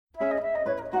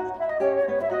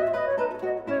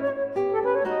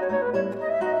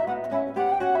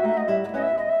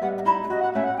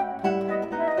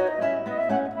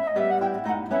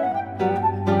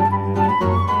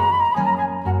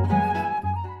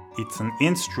It's an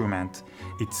instrument.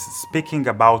 It's speaking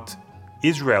about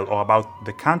Israel or about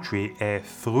the country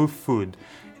through food.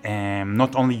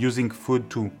 Not only using food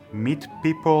to meet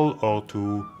people or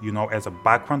to, as a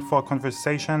background for a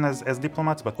conversation as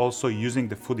diplomats, but also using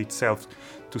the food itself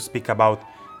to speak about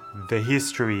the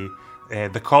history,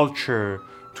 the culture,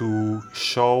 to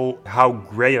show how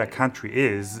great a country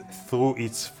is through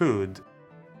its food.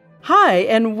 Hi,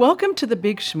 and welcome to The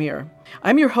Big Schmear.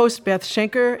 I'm your host, Beth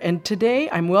Schenker, and today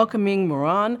I'm welcoming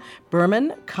Moran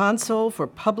Berman, Consul for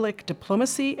Public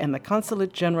Diplomacy and the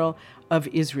Consulate General of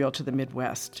Israel to the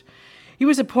Midwest. He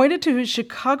was appointed to his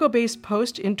Chicago-based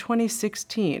post in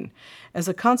 2016. As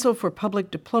a Consul for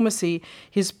Public Diplomacy,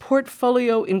 his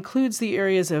portfolio includes the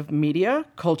areas of media,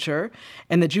 culture,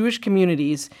 and the Jewish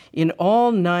communities in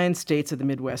all 9 states of the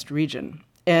Midwest region.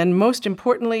 And most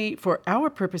importantly, for our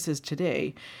purposes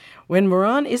today, when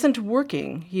Moran isn't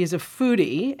working, he is a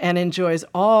foodie and enjoys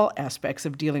all aspects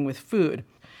of dealing with food.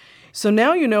 So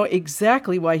now you know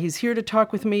exactly why he's here to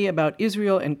talk with me about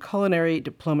Israel and culinary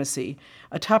diplomacy,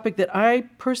 a topic that I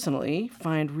personally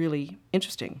find really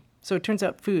interesting. So it turns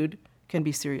out food can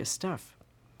be serious stuff.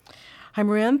 Hi,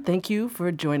 Moran. Thank you for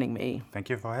joining me. Thank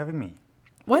you for having me.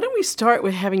 Why don't we start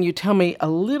with having you tell me a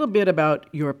little bit about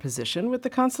your position with the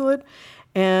consulate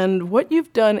and what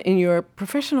you've done in your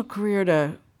professional career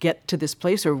to get to this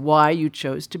place, or why you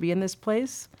chose to be in this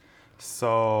place?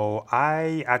 So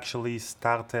I actually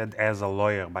started as a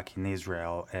lawyer back in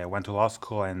Israel. Went to law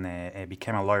school and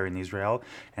became a lawyer in Israel.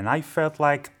 And I felt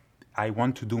like I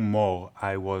want to do more.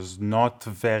 I was not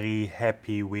very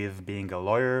happy with being a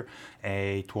lawyer.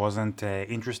 It wasn't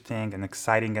interesting and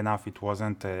exciting enough. It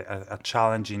wasn't a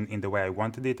challenge in the way I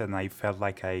wanted it. And I felt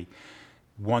like I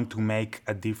want to make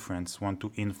a difference, want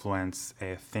to influence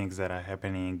things that are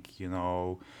happening,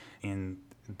 in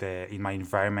my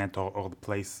environment or the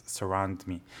place surround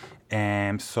me.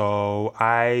 And so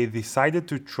I decided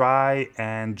to try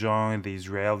and join the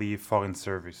Israeli Foreign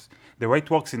Service. The way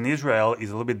it works in Israel is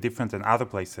a little bit different than other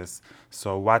places.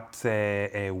 So what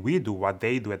what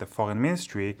they do at the Foreign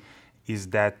Ministry is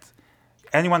that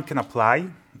anyone can apply,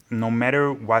 no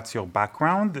matter what's your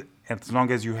background, as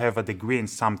long as you have a degree in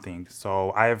something.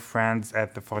 So I have friends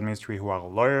at the Foreign Ministry who are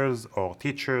lawyers or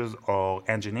teachers or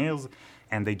engineers,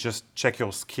 and they just check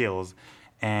your skills.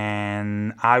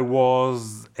 And I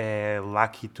was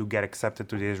lucky to get accepted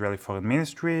to the Israeli Foreign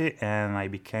Ministry, and I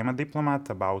became a diplomat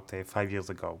about 5 years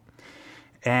ago.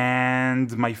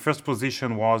 And my first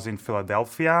position was in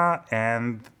Philadelphia,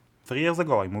 and 3 years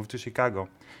ago I moved to Chicago.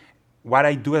 What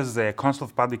I do as a consul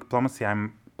of public diplomacy,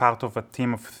 I'm part of a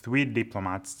team of 3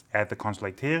 diplomats at the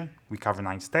consulate here. We cover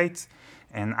 9 states,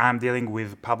 and I'm dealing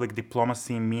with public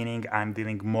diplomacy, meaning I'm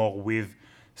dealing more with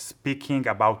speaking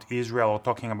about Israel or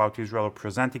talking about Israel or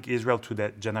presenting Israel to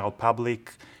the general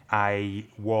public. I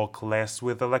work less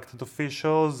with elected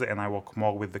officials and I work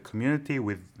more with the community,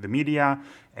 with the media.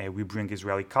 We bring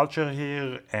Israeli culture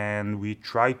here and we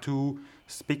try to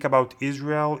speak about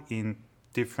Israel in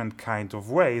different kinds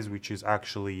of ways, which is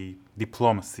actually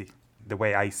diplomacy, the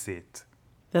way I see it.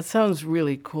 That sounds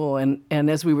really cool. And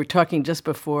as we were talking just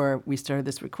before we started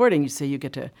this recording, you say you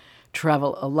get to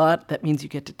travel a lot. That means you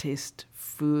get to taste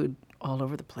food all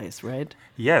over the place, right?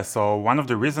 Yeah, so one of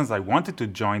the reasons I wanted to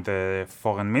join the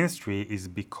Foreign Ministry is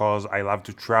because I love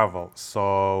to travel.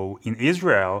 So in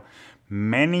Israel,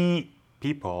 many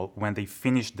people, when they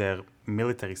finish their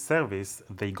military service,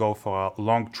 they go for a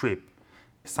long trip.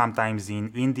 Sometimes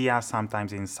in India,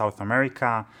 sometimes in South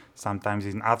America, sometimes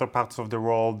in other parts of the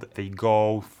world. They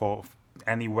go for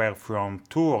anywhere from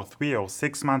 2 or 3 or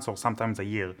 6 months or sometimes a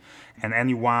year. And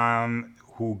anyone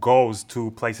who goes to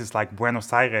places like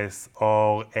Buenos Aires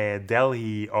or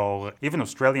Delhi or even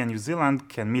Australia and New Zealand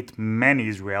can meet many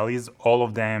Israelis, all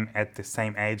of them at the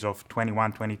same age of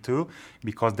 21, 22,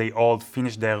 because they all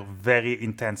finished their very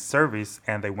intense service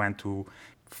and they went to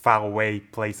faraway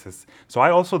places. So I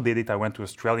also did it. I went to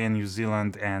Australia, New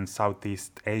Zealand, and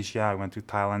Southeast Asia. I went to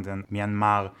Thailand and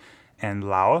Myanmar and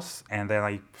Laos. And then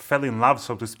I fell in love,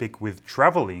 so to speak, with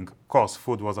traveling. Of course,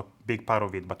 food was a big part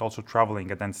of it, but also traveling.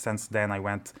 And then since then, I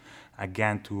went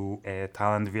again to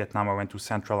Thailand, Vietnam. I went to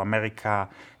Central America,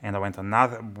 and I went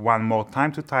one more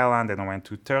time to Thailand, and I went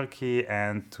to Turkey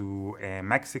and to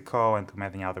Mexico and to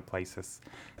many other places.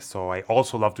 So I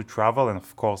also love to travel, and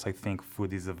of course, I think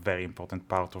food is a very important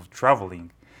part of traveling.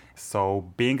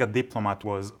 So being a diplomat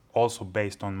was also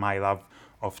based on my love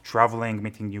of traveling,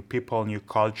 meeting new people, new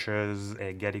cultures,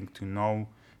 getting to know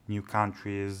new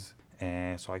countries.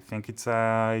 So I think it's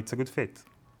a good fit.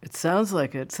 It sounds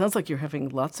like it. It sounds like you're having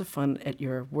lots of fun at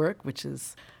your work, which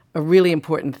is a really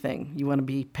important thing. You want to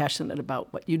be passionate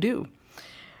about what you do.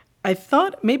 I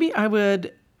thought maybe I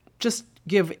would just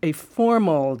give a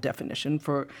formal definition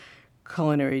for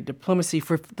culinary diplomacy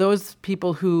for those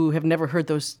people who have never heard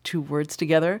those two words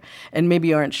together and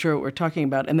maybe aren't sure what we're talking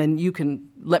about. And then you can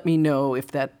let me know if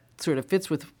that sort of fits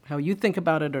with how you think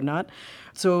about it or not.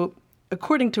 So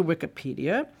according to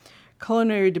Wikipedia,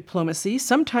 culinary diplomacy,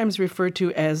 sometimes referred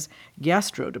to as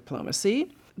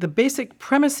gastrodiplomacy, the basic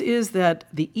premise is that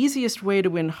the easiest way to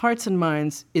win hearts and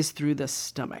minds is through the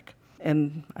stomach.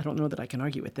 And I don't know that I can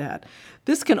argue with that.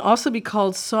 This can also be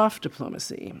called soft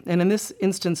diplomacy, and in this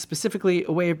instance, specifically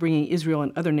a way of bringing Israel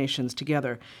and other nations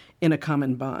together in a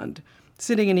common bond.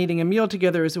 Sitting and eating a meal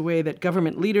together is a way that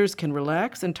government leaders can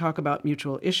relax and talk about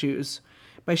mutual issues.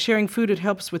 By sharing food, it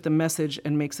helps with the message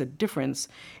and makes a difference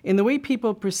in the way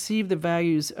people perceive the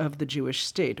values of the Jewish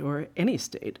state, or any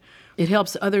state. It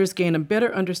helps others gain a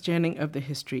better understanding of the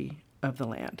history of the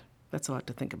land. That's a lot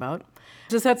to think about.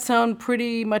 Does that sound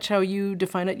pretty much how you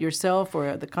define it yourself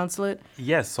or the consulate?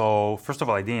 Yes, so first of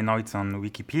all, I didn't know it's on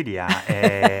Wikipedia.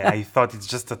 I thought it's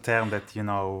just a term that,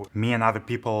 me and other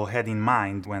people had in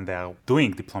mind when they're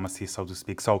doing diplomacy, so to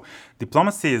speak. So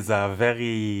diplomacy is a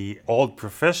very old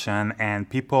profession, and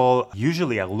people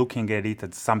usually are looking at it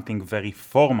as something very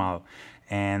formal.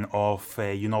 And of,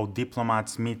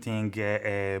 diplomats meeting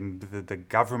the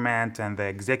government and the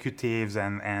executives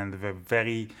and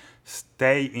the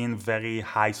stay in very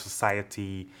high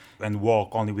society and work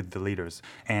only with the leaders.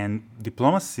 And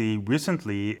diplomacy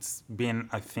recently, it's been,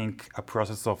 I think, a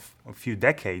process of a few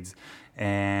decades,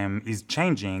 is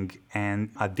changing, and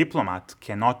a diplomat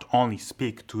cannot only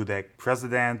speak to the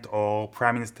president or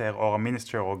prime minister or a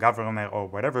minister or governor or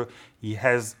whatever. He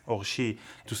has or she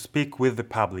to speak with the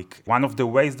public. One of the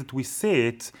ways that we see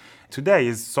it today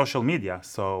is social media.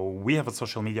 So we have a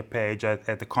social media page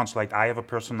at the consulate. I have a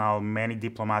personal. Many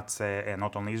diplomats, and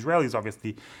not only Israelis,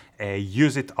 obviously,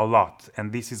 use it a lot.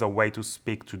 And this is a way to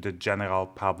speak to the general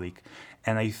public.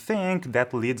 And I think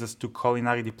that leads us to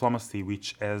culinary diplomacy,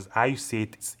 which, as I see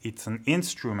it, it's an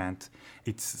instrument.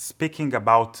 It's speaking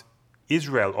about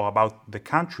Israel or about the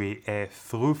country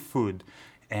through food.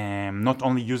 Not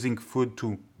only using food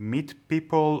to meet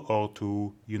people or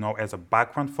to, as a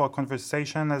background for a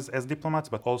conversation as diplomats,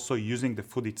 but also using the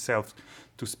food itself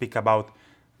to speak about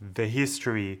the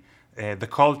history, the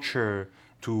culture,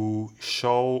 to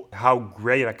show how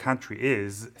great a country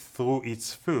is through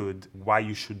its food, why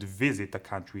you should visit a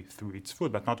country through its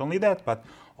food. But not only that, but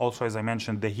also, as I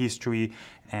mentioned, the history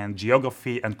and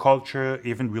geography and culture,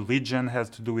 even religion has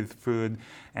to do with food.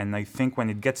 And I think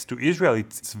when it gets to Israel,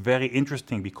 it's very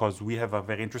interesting because we have a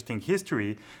very interesting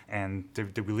history, and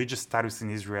the religious status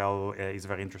in Israel is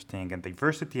very interesting, and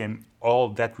diversity, and all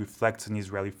that reflects in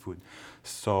Israeli food.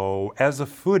 So as a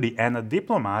foodie and a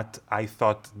diplomat, I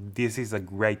thought this is a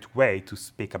great way to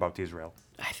speak about Israel.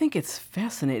 I think it's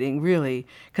fascinating, really,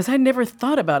 because I never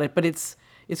thought about it, but it's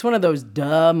one of those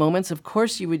duh moments. Of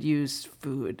course you would use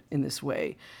food in this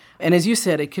way. And as you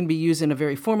said, it can be used in a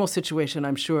very formal situation.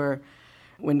 I'm sure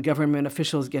when government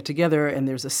officials get together and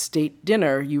there's a state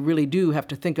dinner, you really do have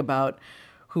to think about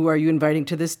who are you inviting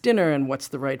to this dinner and what's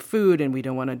the right food, and we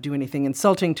don't want to do anything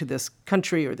insulting to this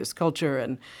country or this culture.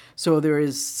 And so there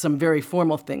is some very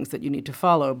formal things that you need to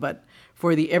follow. But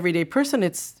for the everyday person,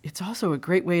 it's also a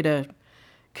great way to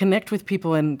connect with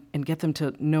people and get them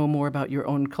to know more about your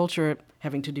own culture,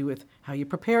 having to do with how you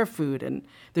prepare food. And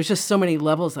there's just so many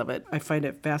levels of it. I find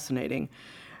it fascinating.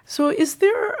 So is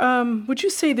there, would you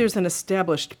say there's an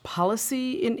established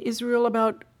policy in Israel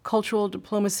about cultural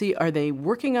diplomacy? Are they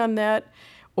working on that?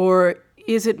 Or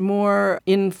is it more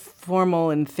informal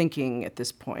in thinking at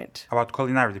this point? About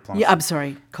culinary diplomacy? Yeah, I'm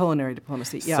sorry, culinary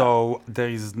diplomacy, yeah. So there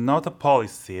is not a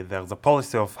policy. There's a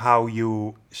policy of how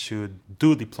you should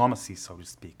do diplomacy, so to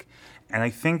speak. And I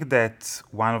think that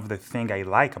one of the things I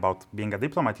like about being a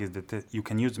diplomat is that you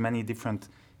can use many different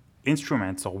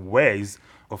instruments or ways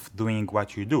of doing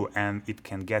what you do, and it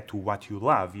can get to what you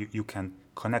love. You can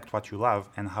connect what you love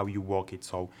and how you work it.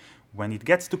 So when it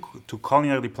gets to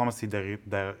culinary diplomacy,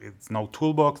 there is no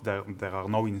toolbox, there are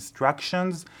no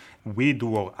instructions. We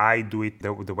do, or I do it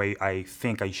the way I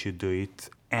think I should do it.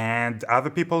 And other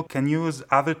people can use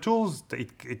other tools.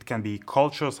 It can be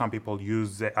culture. Some people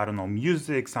use,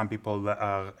 music. Some people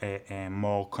are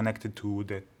more connected to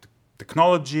the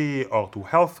technology or to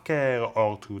healthcare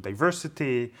or to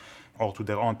diversity or to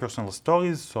their own personal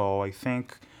stories. So I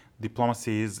think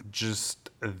diplomacy is just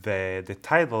the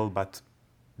title, but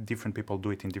different people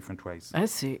do it in different ways. I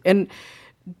see. And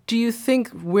do you think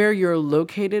where you're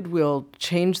located will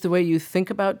change the way you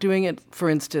think about doing it? For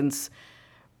instance,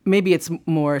 maybe it's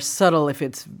more subtle if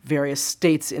it's various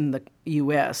states in the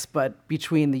U.S., but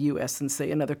between the U.S. and,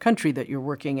 say, another country that you're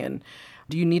working in,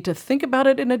 Do you need to think about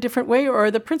it in a different way, or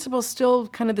are the principles still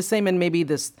kind of the same and maybe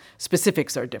the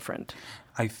specifics are different?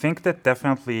 I think that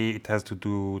definitely it has to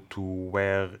do to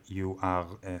where you are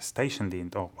stationed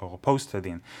in or posted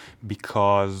in,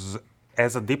 because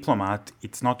as a diplomat,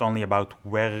 it's not only about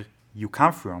where you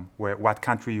come from, what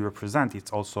country you represent,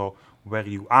 it's also where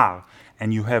you are.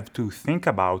 And you have to think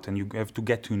about and you have to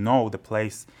get to know the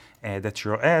place that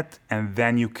you're at, and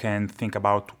then you can think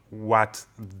about what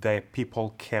the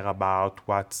people care about,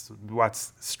 what's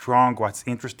strong, what's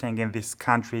interesting in this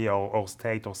country or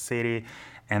state or city,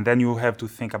 and then you have to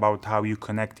think about how you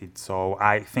connect it. So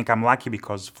I think I'm lucky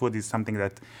because food is something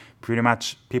that pretty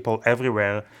much people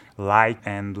everywhere like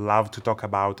and love to talk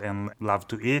about and love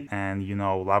to eat and,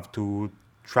 love to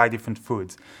try different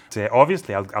foods. So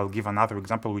obviously, I'll give another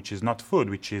example, which is not food,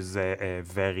 which is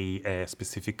very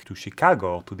specific to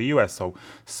Chicago or to the US. So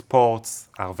sports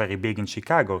are very big in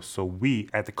Chicago. So we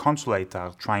at the consulate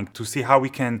are trying to see how we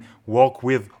can work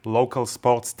with local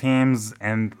sports teams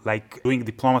and like doing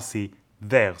diplomacy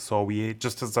there. So we,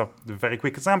 just as a very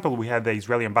quick example, we had the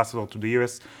Israeli ambassador to the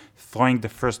US throwing the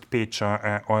first pitch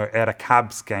at a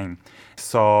Cubs game.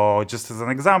 So just as an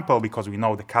example, because we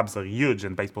know the Cubs are huge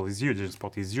and baseball is huge and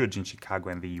sport is huge in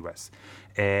Chicago and the US.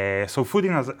 So food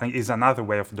is another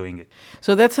way of doing it.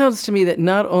 So that sounds to me that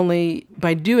not only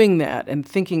by doing that and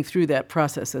thinking through that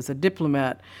process as a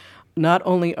diplomat, not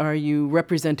only are you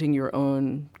representing your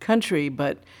own country,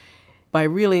 but by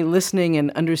really listening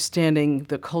and understanding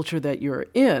the culture that you're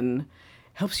in,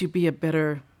 helps you be a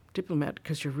better diplomat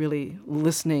because you're really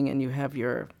listening and you have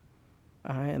your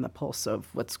eye on the pulse of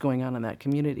what's going on in that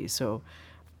community. So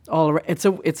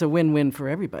it's a win-win for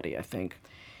everybody, I think.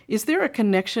 Is there a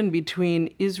connection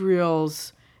between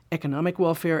Israel's economic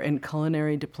welfare and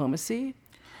culinary diplomacy?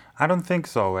 I don't think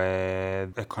so.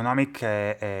 Economic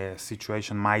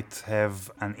situation might have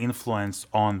an influence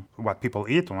on what people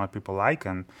eat, on what people like,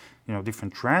 and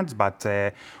different trends. But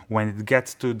when it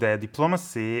gets to the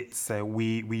diplomacy,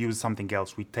 we use something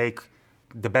else. We take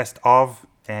the best of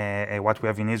what we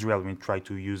have in Israel and we try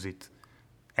to use it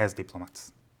as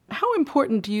diplomats. How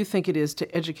important do you think it is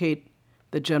to educate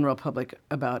the general public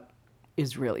about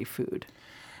Israeli food?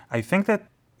 I think that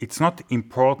it's not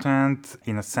important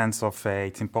in a sense of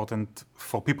it's important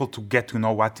for people to get to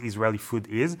know what Israeli food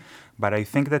is, but I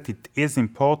think that it is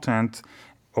important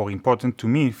to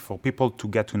me for people to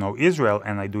get to know Israel,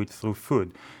 and I do it through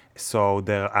food. So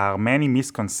there are many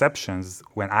misconceptions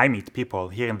when I meet people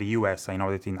here in the US. I know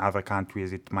that in other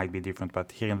countries it might be different,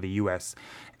 but here in the US,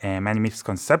 many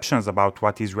misconceptions about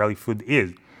what Israeli food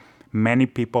is. Many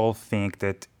people think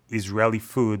that Israeli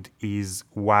food is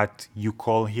what you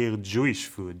call here Jewish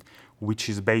food, which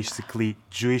is basically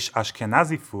Jewish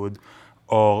Ashkenazi food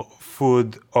or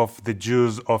food of the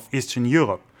Jews of Eastern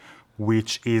Europe,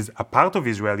 which is a part of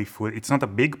Israeli food. It's not a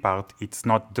big part. It's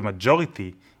not the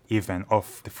majority even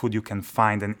of the food you can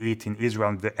find and eat in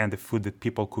Israel and the food that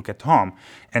people cook at home.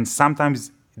 And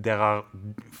sometimes there are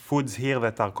foods here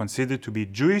that are considered to be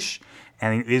Jewish,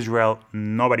 and in Israel,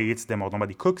 nobody eats them or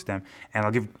nobody cooks them. And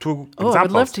I'll give two examples.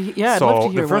 I'd love to hear So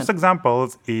the first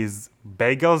example is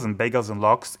bagels and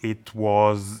lox. It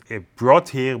was brought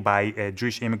here by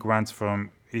Jewish immigrants from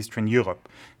Eastern Europe.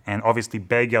 And obviously,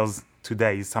 bagels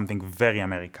today is something very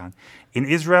American. In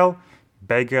Israel,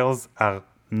 bagels are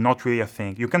not really a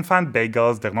thing. You can find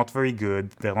bagels, they're not very good,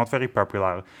 they're not very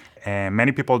popular.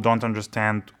 Many people don't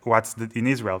understand in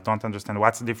Israel, don't understand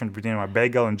what's the difference between a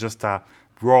bagel and just a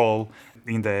roll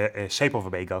in the shape of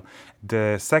a bagel.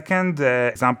 The second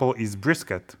example is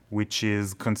brisket, which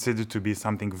is considered to be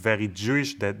something very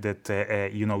Jewish that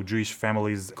Jewish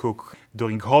families cook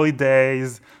during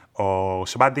holidays or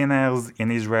Shabbat dinners.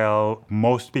 In Israel,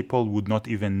 most people would not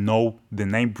even know the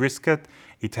name brisket.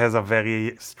 It has a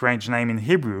very strange name in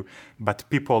Hebrew, but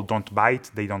people don't buy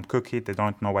it, they don't cook it, they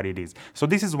don't know what it is. So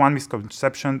this is one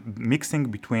misconception, mixing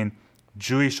between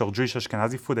Jewish or Jewish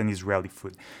Ashkenazi food and Israeli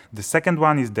food. The second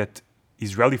one is that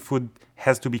Israeli food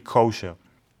has to be kosher.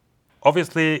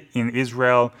 Obviously, in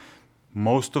Israel,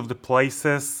 most of the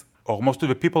places or most of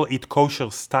the people eat kosher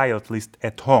style, at least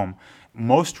at home.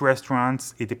 Most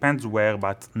restaurants, it depends where,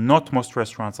 but not most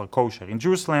restaurants are kosher. In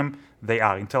Jerusalem, they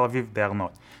are. In Tel Aviv, they are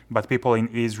not. But people in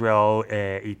Israel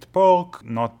eat pork,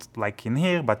 not like in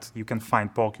here, but you can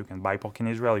find pork. You can buy pork in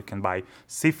Israel. You can buy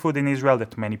seafood in Israel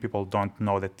that many people don't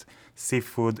know that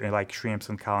seafood like shrimps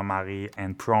and calamari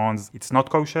and prawns, it's not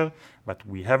kosher, but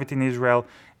we have it in Israel.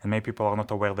 And many people are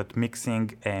not aware that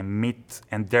mixing meat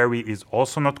and dairy is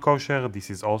also not kosher. This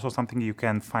is also something you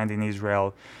can find in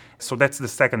Israel. So that's the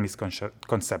second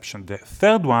misconception. The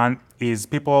third one is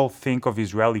people think of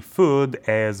Israeli food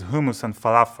as hummus and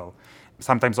falafel.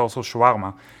 sometimes also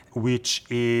shawarma, which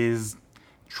is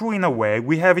true in a way.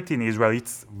 We have it in Israel.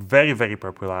 It's very, very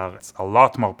popular. It's a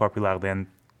lot more popular than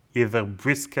either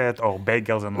brisket or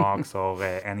bagels and lox or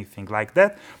anything like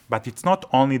that. But it's not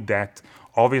only that.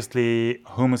 Obviously,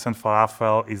 hummus and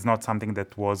falafel is not something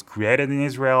that was created in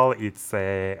Israel. It's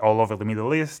all over the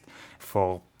Middle East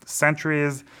for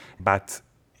centuries. But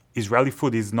Israeli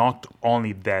food is not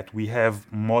only that. We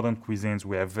have modern cuisines.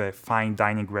 We have fine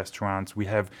dining restaurants. We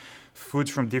have foods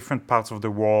from different parts of the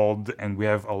world. And we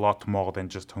have a lot more than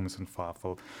just hummus and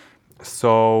falafel.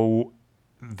 So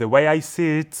the way I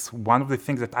see it, one of the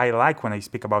things that I like when I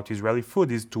speak about Israeli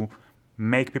food is to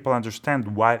make people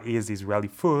understand what is Israeli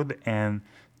food and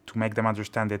to make them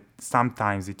understand that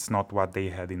sometimes it's not what they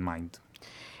had in mind.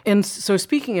 And so,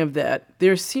 speaking of that,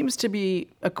 there seems to be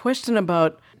a question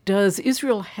about, does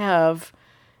Israel have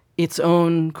its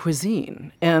own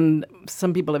cuisine? And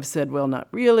some people have said, well, not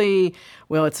really.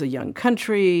 Well, it's a young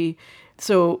country.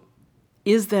 So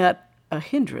is that a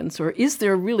hindrance, or is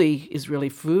there really Israeli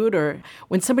food? Or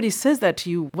when somebody says that to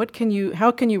you,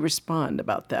 how can you respond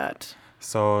about that?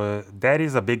 So that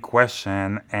is a big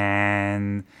question,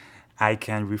 and I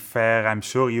can refer, I'm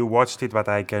sure you watched it, but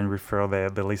I can refer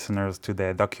the listeners to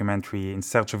the documentary In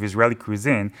Search of Israeli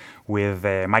Cuisine with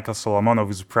Michael Solomonov,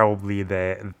 who's probably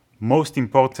the most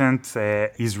important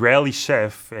Israeli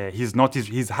chef.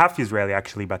 He's half Israeli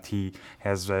actually, but he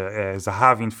has a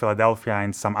Zahav in Philadelphia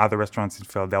and some other restaurants in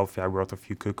Philadelphia. I wrote a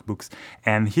few cookbooks.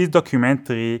 And his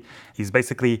documentary is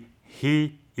basically,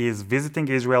 he is visiting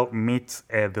Israel, meets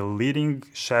the leading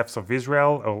chefs of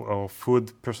Israel or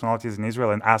food personalities in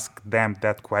Israel and ask them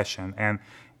that question. And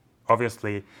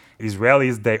obviously,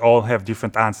 Israelis, they all have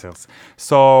different answers.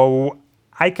 So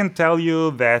I can tell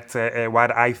you that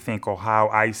what I think or how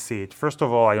I see it. First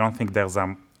of all, I don't think there's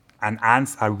a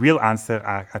real answer,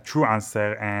 a true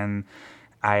answer. And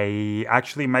I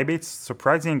actually, maybe it's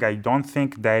surprising, I don't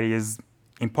think that is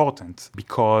important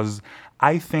because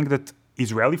I think that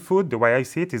Israeli food, the way I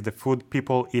see it, is the food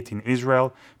people eat in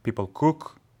Israel. People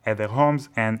cook at their homes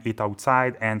and eat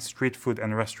outside, and street food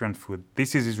and restaurant food.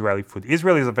 This is Israeli food.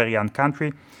 Israel is a very young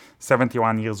country,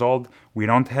 71 years old. We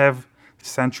don't have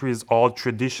centuries-old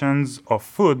traditions of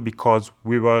food because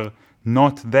we were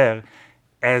not there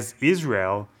as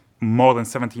Israel more than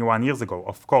 71 years ago.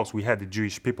 Of course, we had the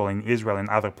Jewish people in Israel and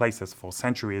other places for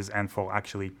centuries and for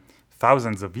actually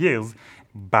thousands of years,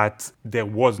 but there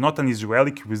was not an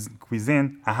Israeli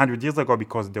cuisine 100 years ago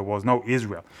because there was no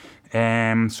Israel.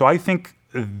 So I think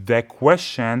the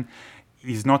question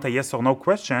is not a yes or no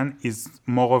question, is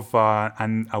more of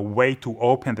a way to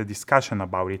open the discussion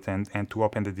about it and to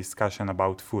open the discussion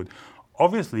about food.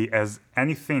 Obviously, as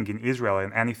anything in Israel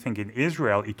and anything in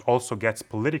Israel, it also gets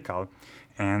political.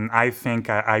 And I think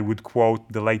I would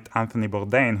quote the late Anthony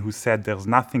Bourdain, who said there's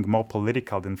nothing more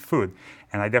political than food.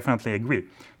 And I definitely agree.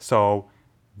 So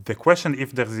the question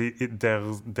if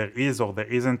there is or there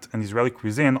isn't an Israeli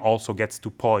cuisine also gets to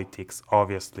politics,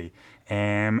 obviously.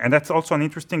 And that's also an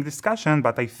interesting discussion,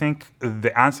 but I think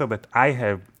the answer that I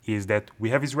have is that we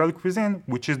have Israeli cuisine,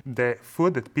 which is the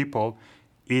food that people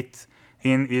eat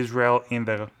in Israel in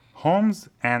their homes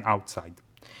and outside.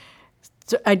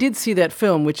 So I did see that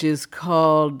film, which is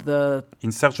called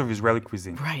In Search of Israeli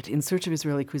Cuisine. Right, In Search of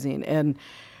Israeli Cuisine. And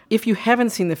if you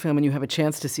haven't seen the film and you have a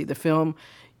chance to see the film,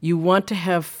 you want to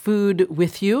have food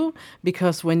with you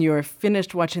because when you're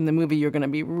finished watching the movie, you're going to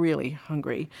be really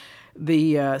hungry.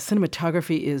 The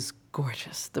cinematography is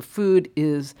gorgeous. The food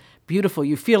is beautiful.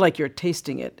 You feel like you're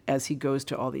tasting it as he goes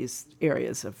to all these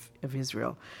areas of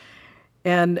Israel.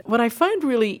 And what I find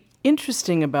really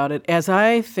interesting about it, as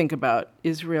I think about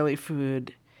Israeli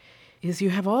food, is you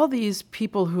have all these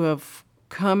people who have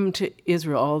come to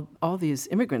Israel, all these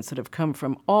immigrants that have come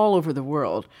from all over the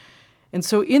world. And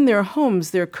so in their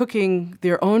homes, they're cooking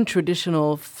their own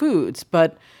traditional foods,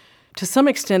 but to some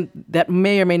extent, that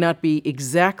may or may not be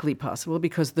exactly possible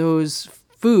because those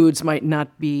foods might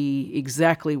not be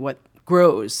exactly what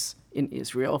grows in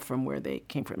Israel from where they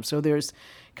came from. So there's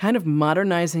kind of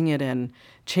modernizing it and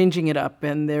changing it up,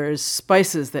 and there's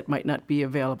spices that might not be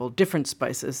available, different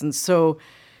spices. And so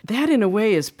that, in a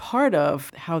way, is part of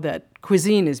how that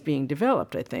cuisine is being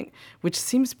developed, I think, which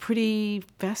seems pretty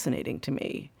fascinating to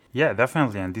me. Yeah,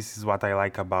 definitely. And this is what I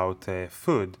like about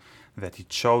food, that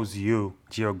it shows you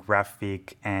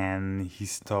geographic and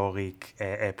historic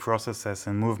processes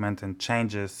and movement and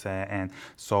changes. And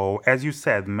so, as you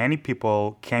said, many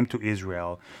people came to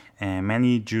Israel, and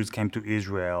many Jews came to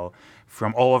Israel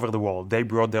from all over the world. They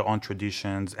brought their own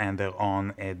traditions and their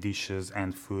own dishes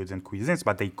and foods and cuisines,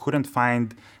 but they couldn't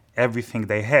find everything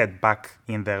they had back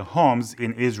in their homes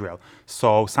in Israel.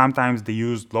 So sometimes they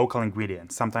used local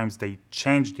ingredients, sometimes they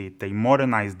changed it, they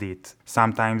modernized it,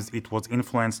 sometimes it was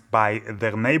influenced by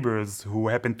their neighbors who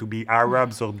happened to be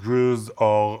Arabs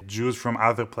or Jews from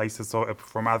other places or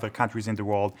from other countries in the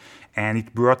world. And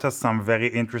it brought us some very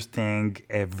interesting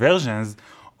versions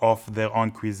of their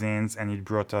own cuisines, and it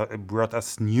brought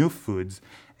us new foods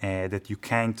that you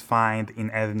can't find in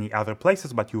any other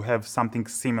places, but you have something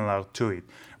similar to it.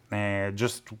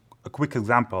 Just a quick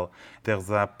example. There's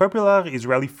a popular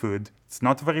Israeli food. It's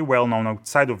not very well known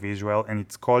outside of Israel, and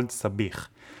it's called sabich.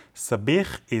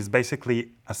 Sabich is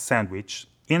basically a sandwich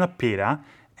in a pita,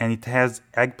 and it has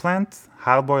eggplant,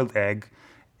 hard-boiled egg,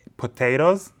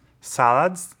 potatoes,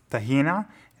 salads, tahina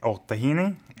or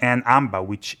tahini, and amba,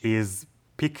 which is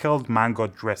pickled mango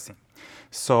dressing.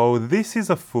 So this is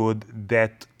a food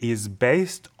that is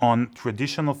based on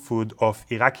traditional food of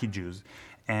Iraqi Jews.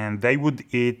 And they would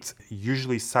eat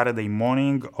usually Saturday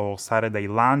morning or Saturday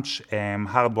lunch,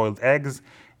 hard-boiled eggs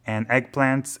and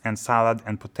eggplants and salad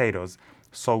and potatoes.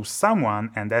 So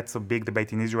someone, and that's a big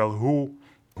debate in Israel, who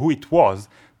it was,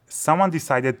 someone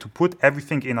decided to put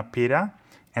everything in a pita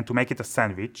and to make it a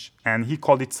sandwich. And he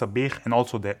called it sabich, and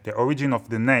also the origin of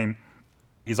the name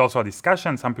is also a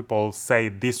discussion. Some people say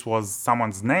this was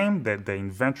someone's name, the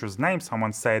inventor's name.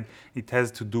 Someone said it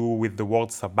has to do with the word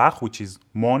sabach, which is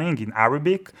morning in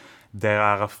Arabic. There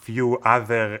are a few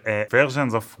other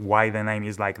versions of why the name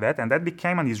is like that, and that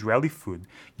became an Israeli food.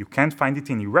 You can't find it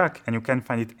in Iraq, and you can't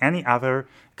find it any other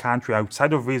country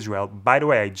outside of Israel. By the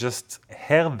way, I just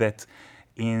heard that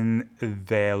in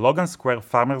the Logan Square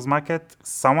Farmers Market,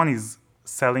 someone is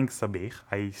selling sabich.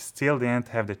 I still didn't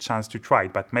have the chance to try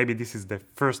it, but maybe this is the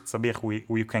first sabich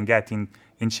we can get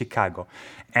in Chicago.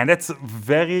 And that's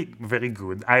very, very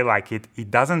good. I like it.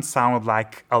 It doesn't sound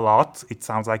like a lot. It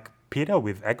sounds like pita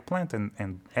with eggplant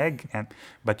and egg,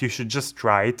 but you should just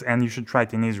try it, and you should try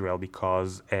it in Israel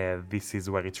because this is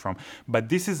where it's from. But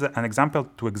this is an example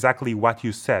to exactly what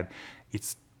you said.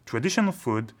 It's traditional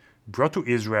food brought to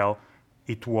Israel.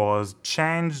 It was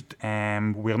changed,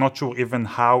 and we're not sure even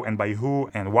how and by who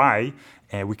and why,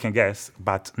 we can guess,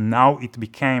 but now it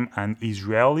became an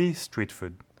Israeli street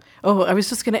food. Oh, I was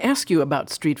just going to ask you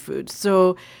about street food.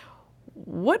 So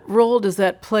what role does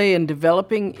that play in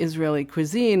developing Israeli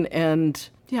cuisine? And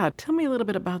tell me a little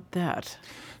bit about that.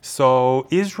 So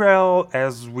Israel,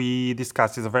 as we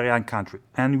discussed, is a very young country.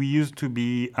 And we used to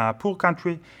be a poor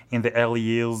country in the early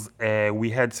years. We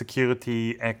had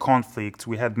security conflicts.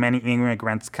 We had many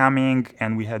immigrants coming,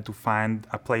 and we had to find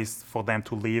a place for them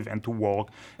to live and to work,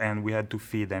 and we had to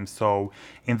feed them. So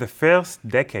in the first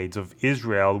decades of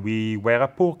Israel, we were a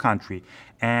poor country,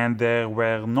 and there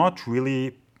were not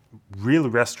really real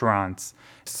restaurants.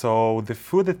 So the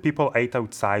food that people ate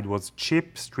outside was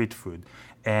cheap street food.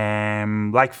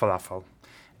 Like falafel,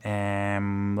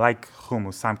 like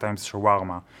hummus, sometimes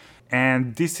shawarma.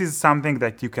 And this is something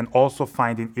that you can also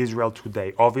find in Israel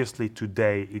today. Obviously,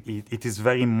 today it is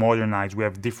very modernized. We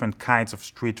have different kinds of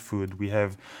street food. We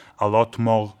have a lot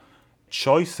more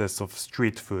choices of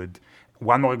street food.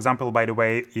 One more example, by the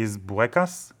way, is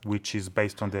burekas, which is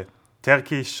based on the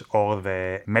Turkish or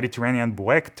the Mediterranean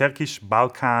burek, Turkish,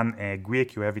 Balkan,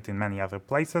 Greek. You have it in many other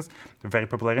places. Very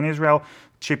popular in Israel.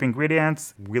 Cheap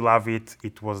ingredients. We love it.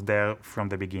 It was there from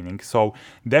the beginning. So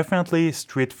definitely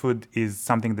street food is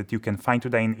something that you can find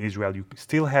today in Israel. You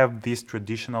still have these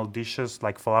traditional dishes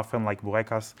like falafel, like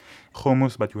burekas,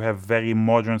 hummus, but you have very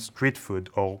modern street food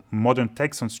or modern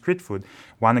takes on street food.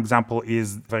 One example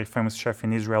is very famous chef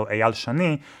in Israel, Eyal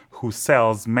Shani, who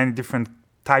sells many different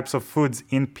types of foods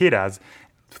in pitas,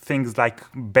 things like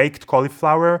baked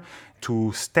cauliflower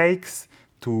to steaks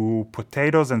to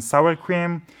potatoes and sour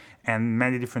cream and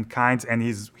many different kinds. And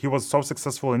he was so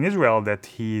successful in Israel that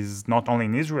he's not only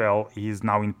in Israel, he's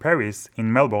now in Paris,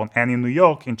 in Melbourne, and in New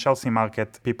York, in Chelsea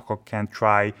Market. People can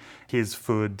try his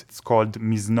food. It's called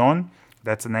Miznon.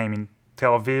 That's the name in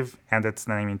Tel Aviv, and that's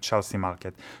the name in Chelsea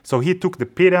Market. So he took the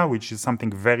pita, which is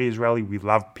something very Israeli. We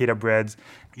love pita breads.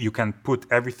 You can put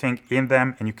everything in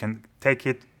them, and you can take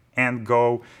it and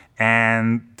go.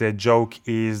 And the joke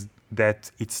is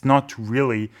that it's not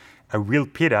really a real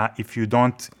pita if you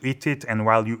don't eat it, and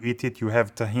while you eat it, you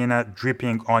have tahina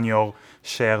dripping on your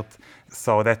shirt.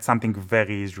 So that's something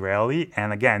very Israeli.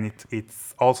 And again,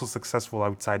 it's also successful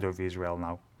outside of Israel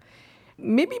now.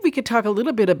 Maybe we could talk a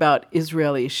little bit about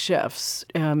Israeli chefs.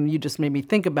 You just made me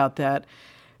think about that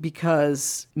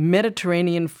because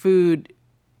Mediterranean food,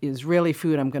 Israeli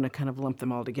food, I'm going to kind of lump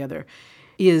them all together,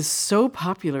 is so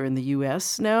popular in the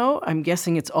U.S. now. I'm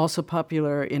guessing it's also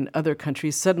popular in other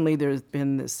countries. Suddenly there's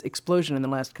been this explosion in the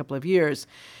last couple of years.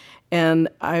 And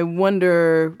I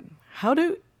wonder, how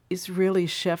do Israeli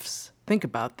chefs think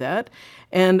about that?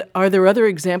 And are there other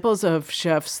examples of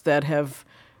chefs that have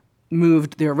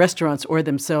moved their restaurants or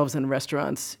themselves in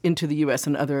restaurants into the U.S.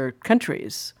 and other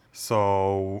countries?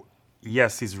 So,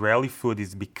 yes, Israeli food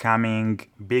is becoming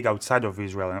big outside of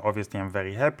Israel, and obviously I'm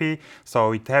very happy.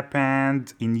 So it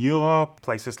happened in Europe,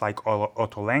 places like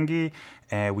Ottolenghi,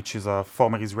 which is a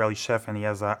former Israeli chef, and he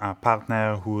has a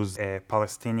partner who's a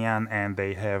Palestinian, and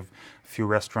they have few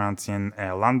restaurants in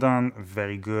London,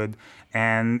 very good.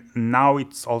 And now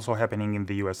it's also happening in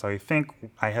the US. So I think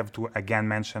I have to again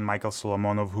mention Michael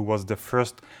Solomonov, who was the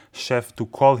first chef to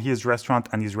call his restaurant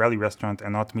an Israeli restaurant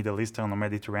and not Middle Eastern or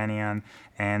Mediterranean.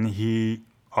 And he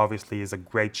obviously is a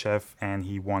great chef, and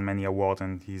he won many awards,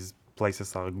 and his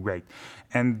places are great.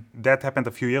 And that happened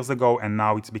a few years ago, and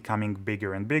now it's becoming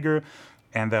bigger and bigger.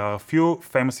 And there are a few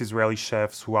famous Israeli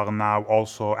chefs who are now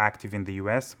also active in the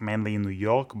US, mainly in New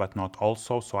York, but not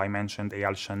also. So I mentioned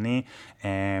Eyal Shani.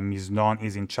 Miznon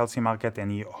is in Chelsea Market,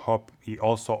 and he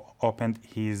also opened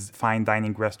his fine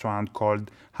dining restaurant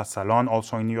called Hasalon,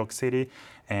 also in New York City.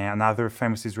 Another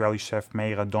famous Israeli chef,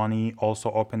 Meir Adoni,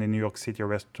 also opened in New York City a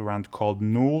restaurant called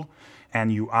Noor,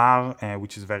 NUR,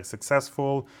 which is very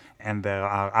successful. And there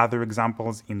are other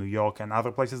examples in New York and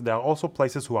other places. There are also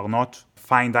places who are not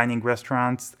fine dining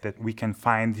restaurants that we can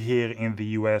find here in the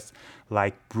US,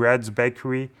 like Bread's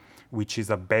Bakery, which is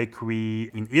a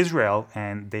bakery in Israel,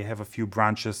 and they have a few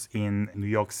branches in New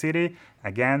York City.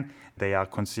 Again, they are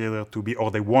considered to be,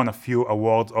 or they won a few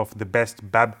awards of the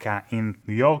best babka in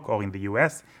New York or in the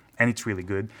US, and it's really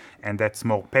good. And that's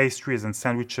more pastries and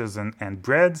sandwiches and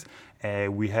breads.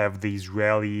 We have the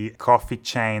Israeli coffee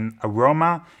chain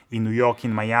Aroma in New York,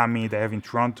 in Miami. They have in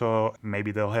Toronto.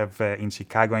 Maybe they'll have in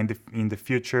Chicago in the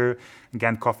future.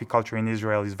 Again, coffee culture in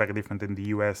Israel is very different than the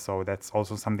US, so that's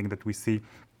also something that we see.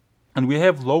 And we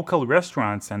have local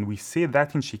restaurants, and we see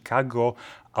that in Chicago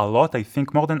a lot, I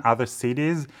think more than other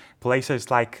cities.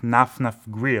 Places like Naf Naf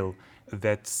Grill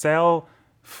that sell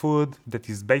food that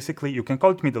is basically, you can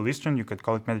call it Middle Eastern, you could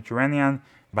call it Mediterranean,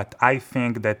 but I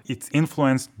think that it's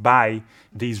influenced by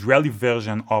the Israeli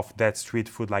version of that street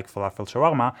food like falafel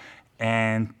shawarma.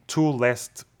 And two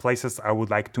last places I would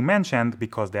like to mention,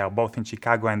 because they are both in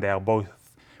Chicago and they are both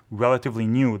relatively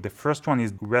new. The first one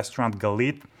is Restaurant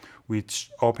Galit,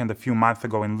 which opened a few months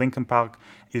ago in Lincoln Park.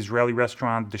 Israeli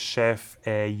restaurant. The chef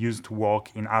used to work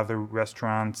in other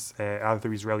restaurants,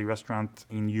 other Israeli restaurants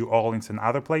in New Orleans and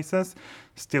other places.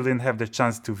 Still didn't have the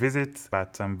chance to visit,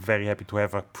 but I'm very happy to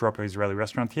have a proper Israeli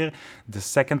restaurant here. The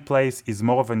second place is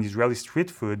more of an Israeli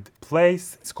street food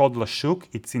place. It's called Lashuk.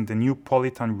 It's in the new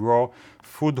Politan Raw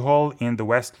food hall in the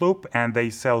West Loop, and they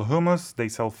sell hummus, they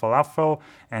sell falafel,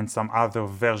 and some other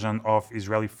version of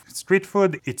Israeli street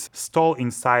food. It's stall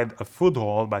inside a food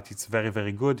hall, but it's very,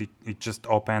 very good. It just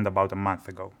opened about a month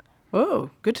ago. Oh,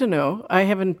 good to know. I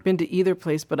haven't been to either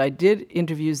place, but I did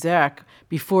interview Zach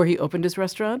before he opened his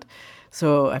restaurant,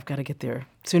 so I've got to get there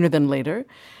sooner than later.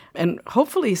 And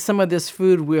hopefully some of this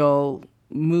food will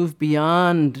move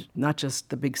beyond not just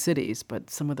the big cities, but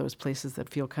some of those places that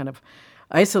feel kind of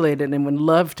isolated and would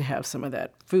love to have some of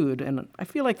that food. And I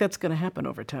feel like that's going to happen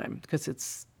over time because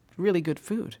it's really good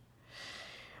food.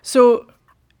 So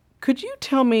could you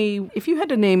tell me, if you had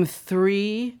to name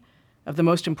 3 of the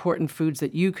most important foods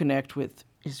that you connect with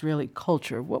Israeli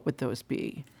culture, what would those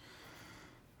be?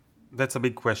 That's a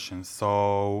big question.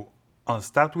 So I'll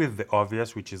start with the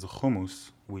obvious, which is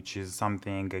hummus, which is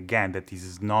something, again, that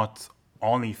is not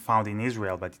only found in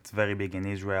Israel, but it's very big in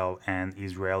Israel, and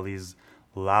Israelis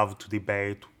love to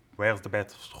debate where's the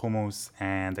best hummus,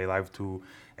 and they love to,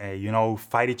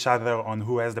 fight each other on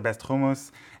who has the best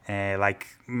hummus,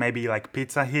 maybe like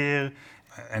pizza here,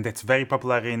 and it's very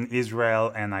popular in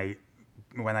Israel. And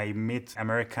when I meet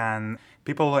American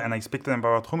people and I speak to them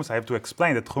about hummus, I have to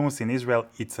explain that hummus in Israel,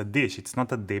 it's a dish, it's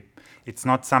not a dip. It's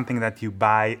not something that you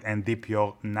buy and dip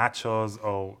your nachos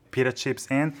or pita chips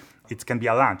in. It can be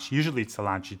a lunch. Usually it's a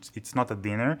lunch. It's not a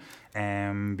dinner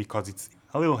because it's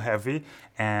a little heavy.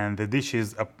 And the dish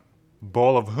is a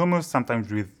bowl of hummus,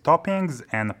 sometimes with toppings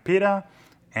and a pita.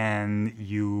 And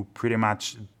you pretty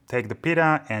much take the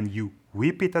pita and you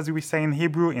whip it, as we say in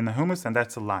Hebrew, in the hummus, and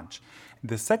that's a lunch.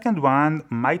 The second one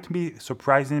might be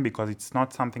surprising because it's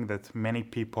not something that many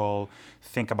people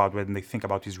think about when they think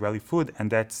about Israeli food,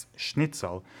 and that's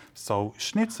schnitzel. So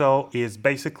schnitzel is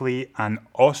basically an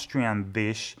Austrian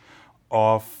dish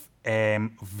of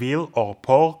veal or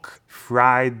pork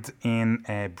fried in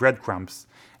breadcrumbs.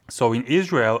 So in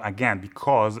Israel, again,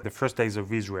 because the first days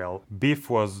of Israel, beef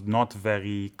was not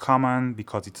very common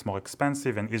because it's more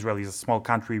expensive, and Israel is a small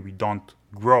country. We don't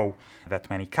grow that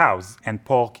many cows, and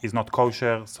pork is not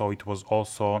kosher, so it was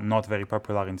also not very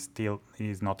popular, and still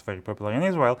is not very popular in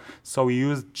Israel. So we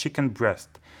used chicken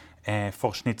breast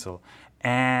for schnitzel.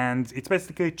 And it's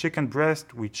basically chicken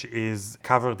breast, which is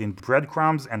covered in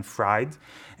breadcrumbs and fried.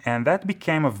 And that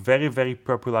became a very, very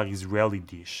popular Israeli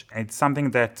dish. It's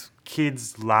something that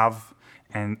kids love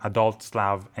and adults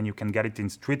love, and you can get it in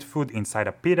street food inside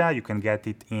a pita. You can get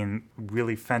it in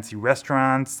really fancy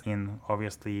restaurants, in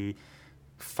obviously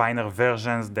finer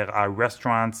versions. There are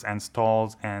restaurants and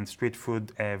stalls and street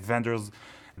food vendors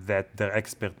that their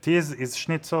expertise is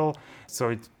schnitzel. So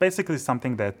it's basically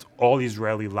something that all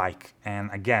Israeli like. And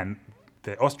again,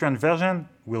 the Austrian version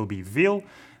will be veal.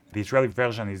 The Israeli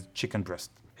version is chicken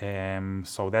breast.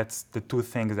 So that's the two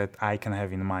things that I can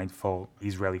have in mind for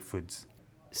Israeli foods.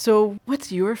 So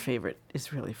what's your favorite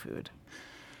Israeli food?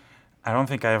 I don't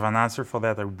think I have an answer for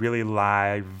that. I really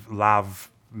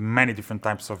love many different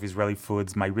types of Israeli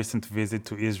foods. My recent visit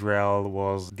to Israel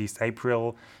was this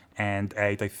April and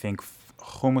ate, I think,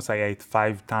 hummus I ate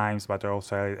 5 times, but I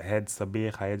also had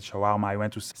sabich, I had shawarma. I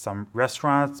went to some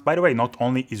restaurants. By the way, not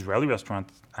only Israeli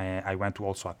restaurants. I went to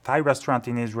also a Thai restaurant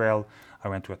in Israel. I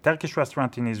went to a Turkish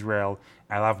restaurant in Israel.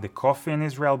 I love the coffee in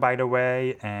Israel, by the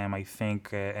way. I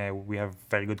think we have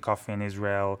very good coffee in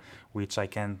Israel, which I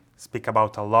can speak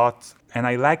about a lot. And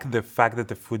I like the fact that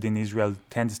the food in Israel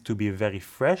tends to be very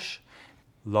fresh.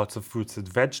 Lots of fruits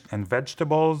and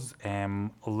vegetables,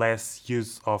 less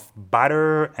use of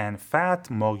butter and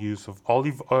fat, more use of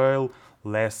olive oil,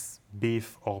 less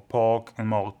beef or pork, and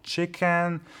more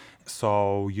chicken.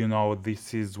 So,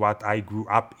 this is what I grew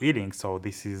up eating. So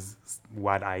this is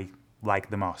what I like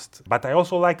the most. But I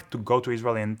also like to go to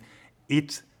Israel and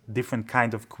eat different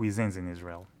kind of cuisines in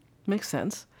Israel. Makes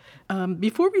sense.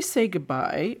 Before we say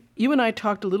goodbye, you and I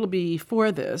talked a little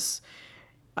before this.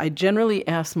 I generally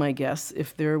ask my guests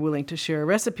if they're willing to share a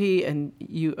recipe, and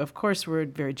you, of course, were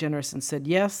very generous and said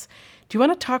yes. Do you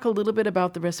want to talk a little bit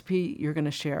about the recipe you're going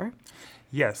to share?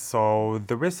 Yes, so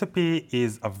the recipe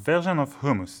is a version of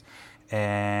hummus.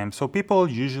 So people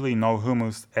usually know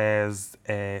hummus as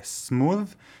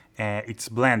smooth. It's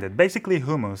blended. Basically,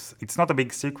 hummus, it's not a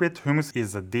big secret. Hummus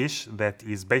is a dish that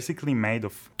is basically made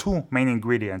of 2 main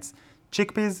ingredients,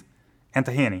 chickpeas and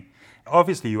tahini.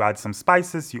 Obviously, you add some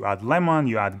spices, you add lemon,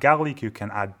 you add garlic, you can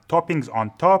add toppings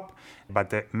on top, but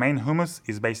the main hummus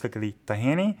is basically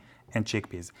tahini and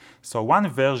chickpeas. So one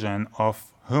version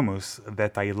of hummus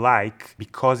that I like,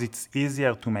 because it's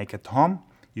easier to make at home,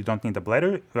 you don't need a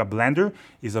blender,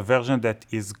 is a version that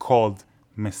is called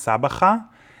mesabacha,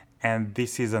 and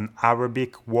this is an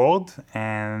Arabic word,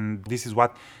 and this is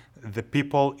what the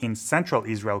people in central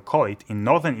Israel call it. In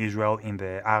northern Israel, in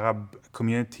the Arab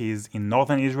communities in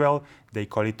northern Israel, they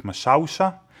call it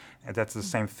mashawsha, and that's the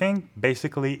same thing.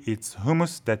 Basically, it's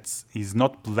hummus that is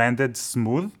not blended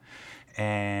smooth,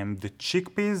 and the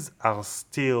chickpeas are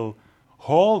still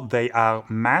whole. They are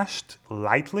mashed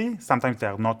lightly. Sometimes they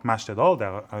are not mashed at all. There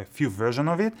are a few versions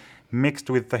of it mixed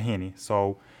with tahini.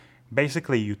 So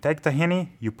basically, you take tahini,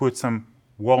 you put some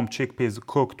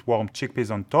cooked warm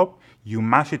chickpeas on top. You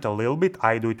mash it a little bit.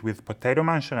 I do it with potato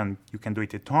masher, and you can do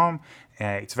it at home.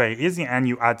 It's very easy, and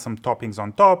you add some toppings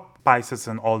on top, spices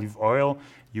and olive oil.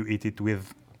 You eat it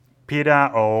with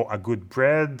pita or a good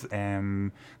bread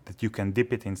that you can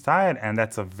dip it inside, and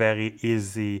that's a very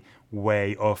easy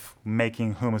way of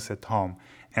making hummus at home.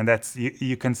 And that's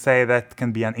you can say that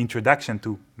can be an introduction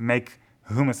to make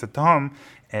hummus at home,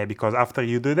 because after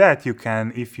you do that, you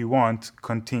can, if you want,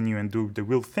 continue and do the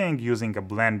real thing using a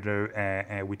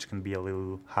blender, which can be a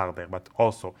little harder. But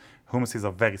also, hummus is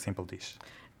a very simple dish.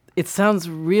 It sounds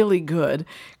really good.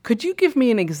 Could you give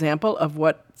me an example of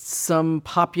what some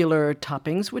popular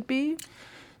toppings would be?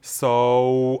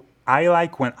 So I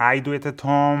like when I do it at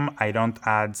home, I don't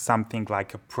add something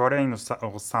like a protein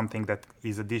or something that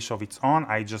is a dish of its own.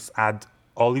 I just add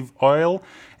olive oil.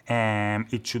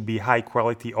 It should be high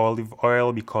quality olive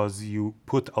oil because you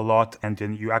put a lot and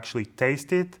then you actually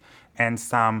taste it. And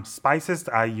some spices,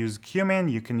 I use cumin,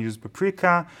 you can use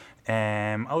paprika,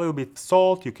 a little bit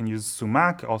salt, you can use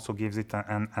sumac, also gives it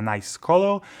a nice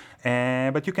color.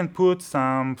 But you can put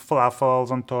some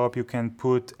falafels on top, you can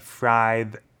put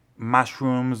fried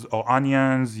mushrooms or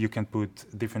onions, you can put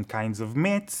different kinds of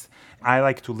meats. I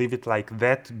like to leave it like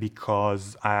that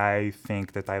because I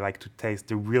think that I like to taste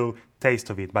the real taste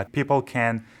of it. But people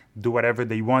can do whatever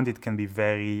they want. They can be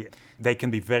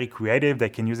very creative. They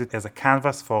can use it as a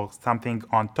canvas for something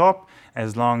on top,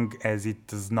 as long as it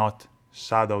does not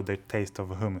shadow the taste of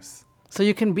hummus. So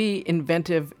you can be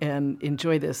inventive and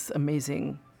enjoy this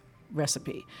amazing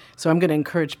recipe. So I'm going to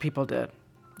encourage people to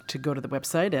go to the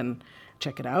website and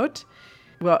check it out.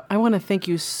 Well, I want to thank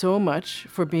you so much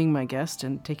for being my guest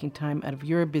and taking time out of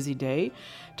your busy day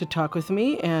to talk with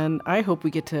me. And I hope we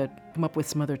get to come up with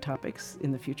some other topics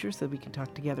in the future so that we can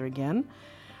talk together again.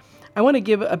 I want to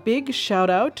give a big shout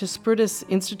out to Spertus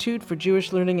Institute for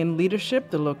Jewish Learning and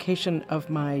Leadership, the location of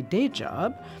my day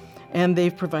job. And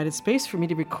they've provided space for me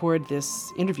to record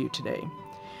this interview today.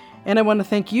 And I want to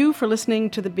thank you for listening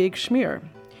to The Big Schmear.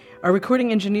 Our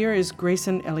recording engineer is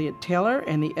Grayson Elliott Taylor,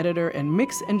 and the editor and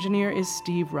mix engineer is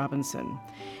Steve Robinson.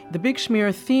 The Big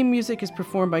Schmear theme music is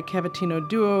performed by Cavatina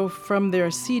Duo from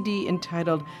their CD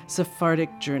entitled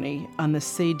Sephardic Journey on the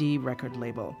Sadi record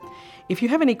label. If you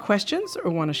have any questions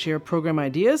or want to share program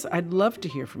ideas, I'd love to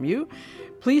hear from you.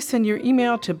 Please send your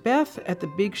email to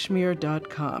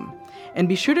beth@thebigschmear.com. And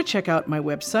be sure to check out my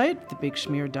website,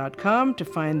 thebigschmear.com, to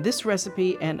find this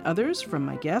recipe and others from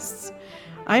my guests.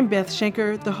 I'm Beth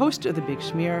Schenker, the host of The Big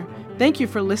Schmear. Thank you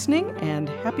for listening, and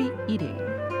happy eating.